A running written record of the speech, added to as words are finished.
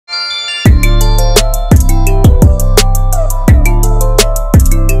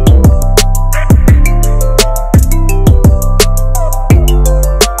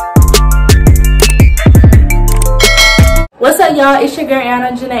y'all, it's your girl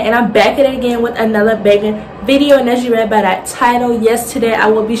Anna Janae, and I'm back at it again with another banging video. And as you read by that title, yes, today I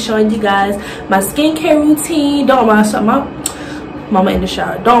will be showing you guys my skincare routine. Don't mind something, mama in the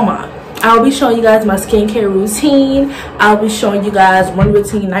shower, don't mind. I'll be showing you guys my skincare routine. I'll be showing you guys morning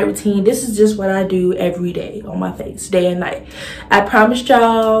routine, night routine. This is just what I do every day on my face, day and night. I promised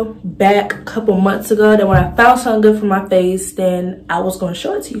y'all back a couple months ago that when I found something good for my face, then I was going to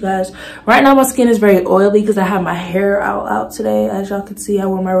show it to you guys. Right now my skin is very oily because I have my hair out today. As y'all can see, I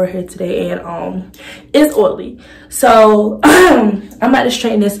wore my red hair today, and it's oily. So I'm about to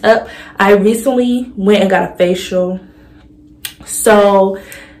straighten this up. I recently went and got a facial. So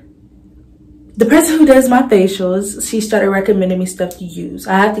the person who does my facials, she started recommending me stuff to use.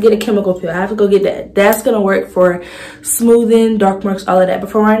 I have to get a chemical peel. I have to go get that. That's going to work for smoothing, dark marks, all of that. But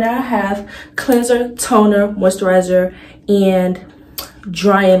for right now, I have cleanser, toner, moisturizer, and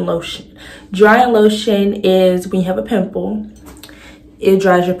drying lotion. Drying lotion is when you have a pimple, it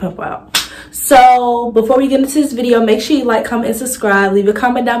dries your pimple out. So before we get into this video, make sure you like, comment, and subscribe. Leave a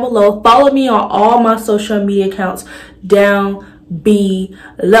comment down below. Follow me on all my social media accounts down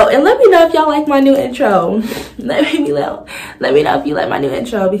below, and let me know if y'all like my new intro. Let me know if you like my new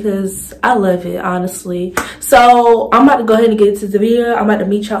intro, because I love it, honestly. So I'm about to go ahead and get into the video. I'm about to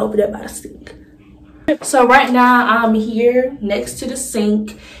meet y'all over there by the sink. So right now I'm here next to the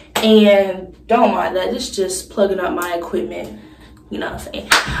sink, and don't mind that, it's just plugging up my equipment, you know what I'm saying.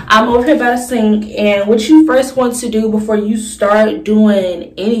 I'm over here by the sink, and what you first want to do before you start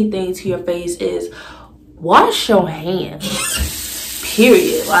doing anything to your face is wash your hands.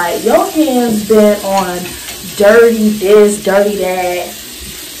 Period. Like, your hands been on dirty this, dirty that,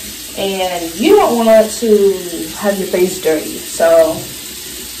 and you don't want to have your face dirty. So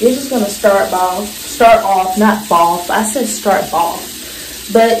you're just gonna start off, not off. I said start off.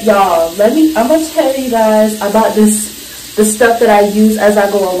 But y'all, I'm gonna tell you guys about the stuff that I use as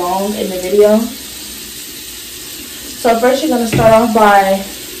I go along in the video. So first, you're gonna start off by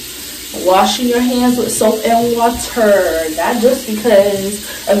washing your hands with soap and water, not just because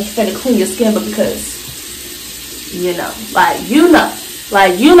you're finna clean your skin, but because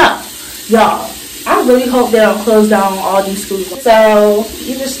y'all, I really hope they don't close down all these schools. So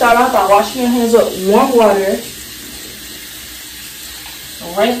you just start off by washing your hands with warm water,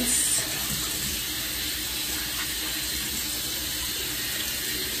 rinse,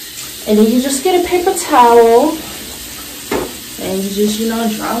 and then you just get a paper towel and you just, dry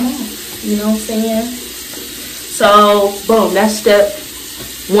them off. You know what I'm saying? So, boom, that's step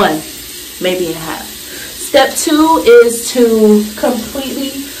one, maybe and a half. Step two is to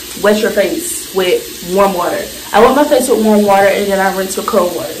completely wet your face with warm water. I wet my face with warm water, and then I rinse with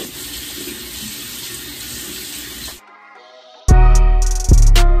cold water.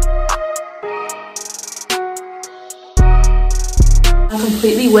 I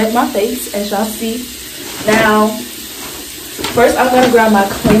completely wet my face, as y'all see. Now, first, I'm going to grab my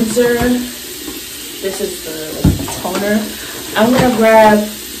cleanser. This is the toner. I'm going to grab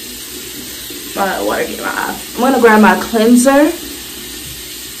my water, get my eye. I'm going to grab my cleanser.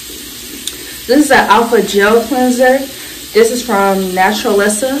 This is an alpha gel cleanser. This is from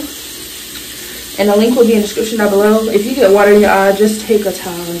Naturalessa, and the link will be in the description down below. If you get water in your eye, just take a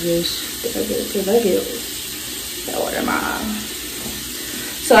towel and just get it, because I get that water in my eye.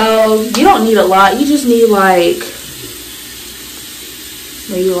 So you don't need a lot. You just need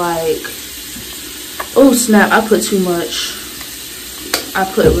maybe oh snap, I put too much. I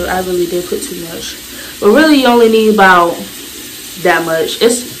really did put too much. But really you only need about that much.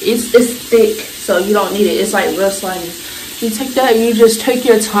 It's thick, so you don't need it. It's like real slimy. You take that and you just take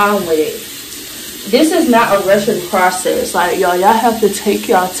your time with it. This is not a rushing process. Like, y'all have to take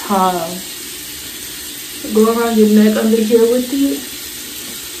your time. Go around your neck under here with it.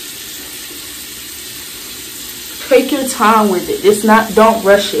 Take your time with it. It's not, don't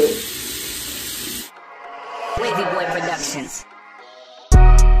rush it. Wavy Boy Productions.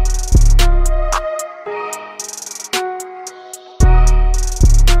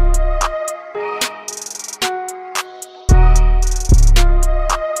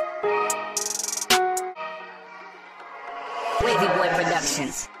 Wavy Boy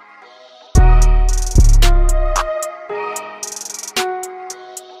Productions.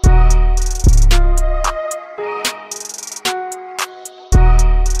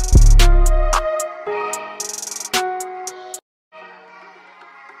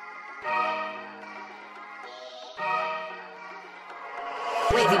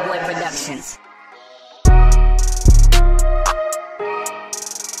 Wavy Boy Productions.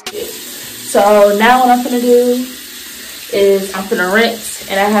 So now what I'm gonna do is I'm gonna rinse,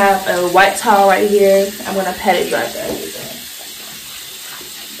 and I have a white towel right here. I'm gonna pat it dry for everything.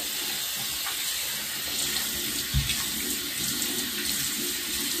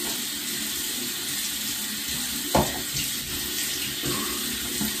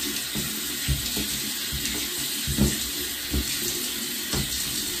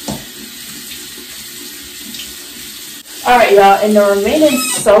 Alright, y'all, and the remaining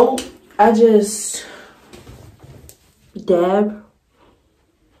soap, I just dab.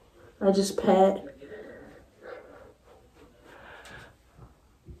 I just pat.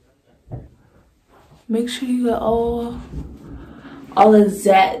 Make sure you get all the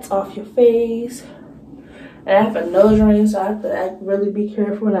zats off your face. And I have a nose ring, so I have to really be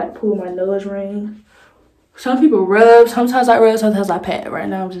careful when I pull my nose ring. Some people rub, sometimes I rub, sometimes I pat. Right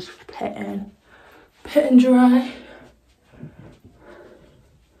now I'm just patting dry.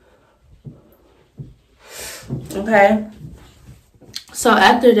 Okay. So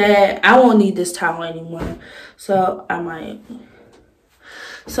after that, I won't need this towel anymore. So I might.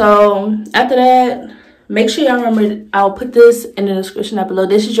 So after that, make sure y'all remember, I'll put this in the description down below.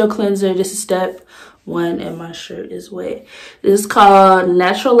 This is your cleanser. This is step 1, and my shirt is wet. This is called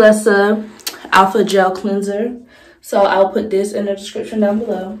Naturalessa Alpha Gel Cleanser. So I'll put this in the description down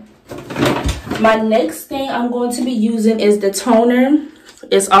below. My next thing I'm going to be using is the toner.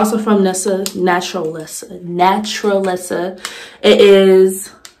 It's also from Naturalessa. It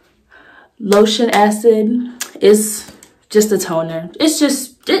is lotion acid. It's just a toner. It's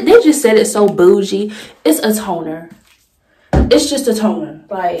just, they just said it's so bougie. It's a toner. It's just a toner.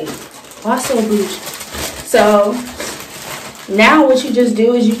 Like, why so bougie? So now what you just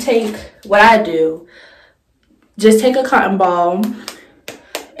do is you take, what I do, just take a cotton ball.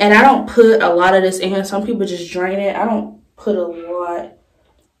 And I don't put a lot of this in here. Some people just drain it. I don't put a lot.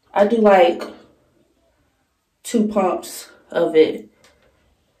 I do like 2 pumps of it.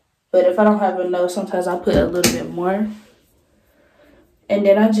 But if I don't have enough, sometimes I put a little bit more. And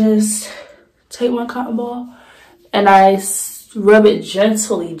then I just take my cotton ball and I rub it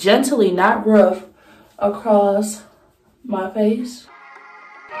gently, not rough, across my face.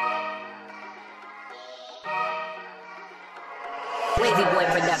 Wavy Boy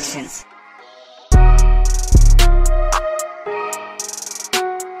Productions.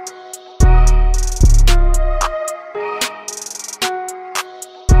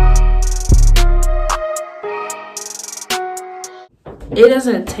 It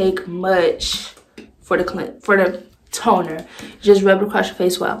doesn't take much for the toner. Just rub it across your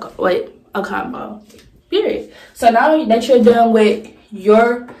face with a cotton ball. Period. So now that you're done with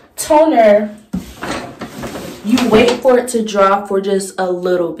your toner, you wait for it to dry for just a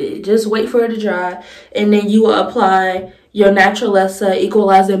little bit. Just wait for it to dry, and then you will apply your Naturalessa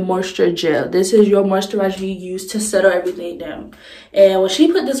Equalizing Moisture Gel. This is your moisturizer you use to settle everything down. And when she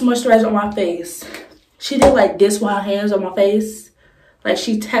put this moisturizer on my face, she did like this with her hands on my face. Like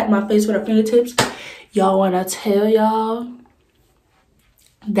she tapped my face with her fingertips. Y'all, when I tell y'all,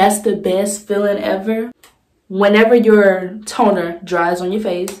 that's the best feeling ever. Whenever your toner dries on your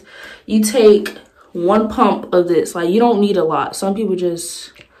face, you take 1 pump of this. Like, you don't need a lot. Some people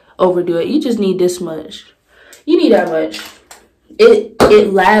just overdo it. You just need this much. You need that much. It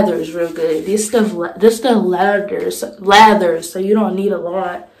lathers real good. This stuff lathers, so you don't need a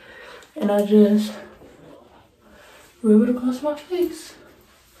lot. And I just rub it across my face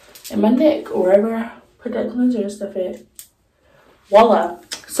and my neck, or wherever I put that cleanser and stuff at. Voila.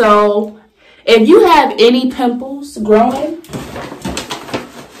 So if you have any pimples growing,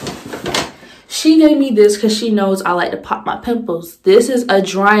 she gave me this because she knows I like to pop my pimples. This is a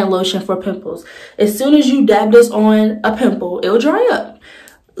drying lotion for pimples. As soon as you dab this on a pimple, it'll dry up.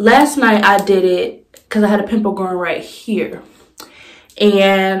 Last night I did it because I had a pimple growing right here.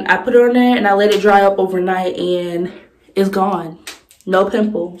 And I put it on there and I let it dry up overnight and it's gone. No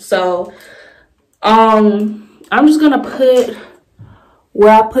pimple. So I'm just gonna put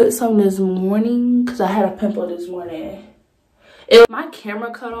where I put some this morning because I had a pimple this morning. My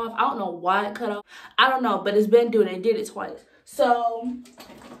camera cut off. I don't know why it cut off. I don't know, but it's been doing it. It did it twice. So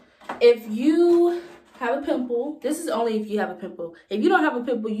if you have a pimple, this is only if you have a pimple. If you don't have a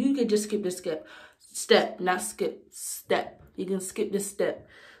pimple, you could just skip this step. You can skip this step.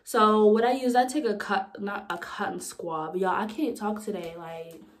 So what I use, I take not a cotton swab. Y'all, I can't talk today.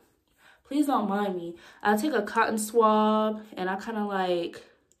 Like, please don't mind me. I take a cotton swab and I kind of like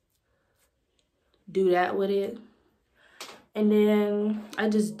do that with it. And then I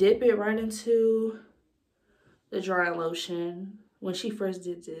just dip it right into the drying lotion. When she first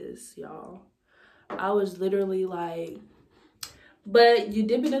did this, y'all, I was literally like, but you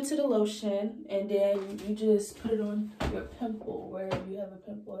dip it into the lotion and then you just put it on your pimple, wherever you have a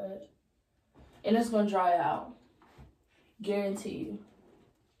pimple at. And it's gonna dry out. Guarantee you.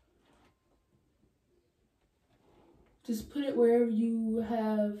 Just put it wherever you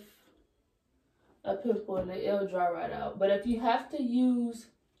have a pimple and it'll dry right out. But if you have to use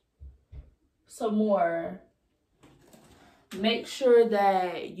some more, make sure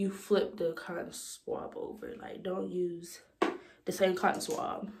that you flip the cotton swab over. Like, don't use the same cotton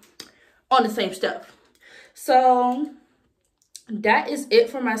swab on the same stuff. So that is it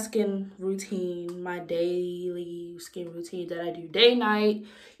for my skin routine, my daily skin routine that I do day, night.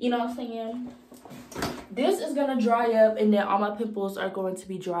 You know what I'm saying? This is going to dry up, and then all my pimples are going to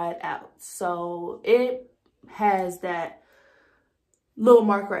be dried out. So it has that little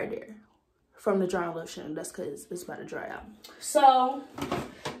mark right there from the drying lotion. That's because it's about to dry out. So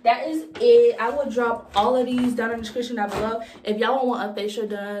that is it. I will drop all of these down in the description down below. If y'all want a facial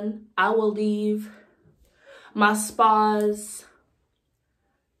done, I will leave my spa's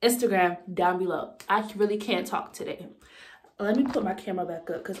Instagram down below. I really can't talk today. Let me put my camera back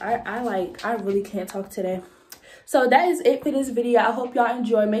up because I really can't talk today. So that is it for this video. I hope y'all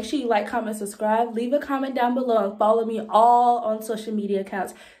enjoy. Make sure you like, comment, subscribe, leave a comment down below, and follow me all on social media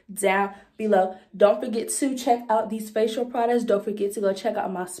accounts down below. Don't forget to check out these facial products. Don't forget to go check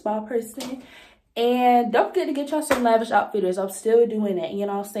out my spa person, and don't forget to get y'all some lavish outfitters. I'm still doing that, you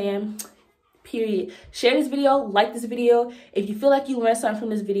know what I'm saying? Period. Share this video, like this video. If you feel like you learned something from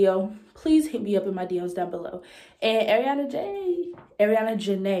this video, please hit me up in my DMs down below. And Ariana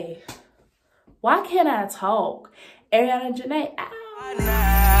Janae. Why can't I talk? Ariana Janae. Ow.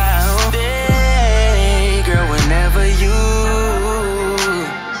 Girl, whenever you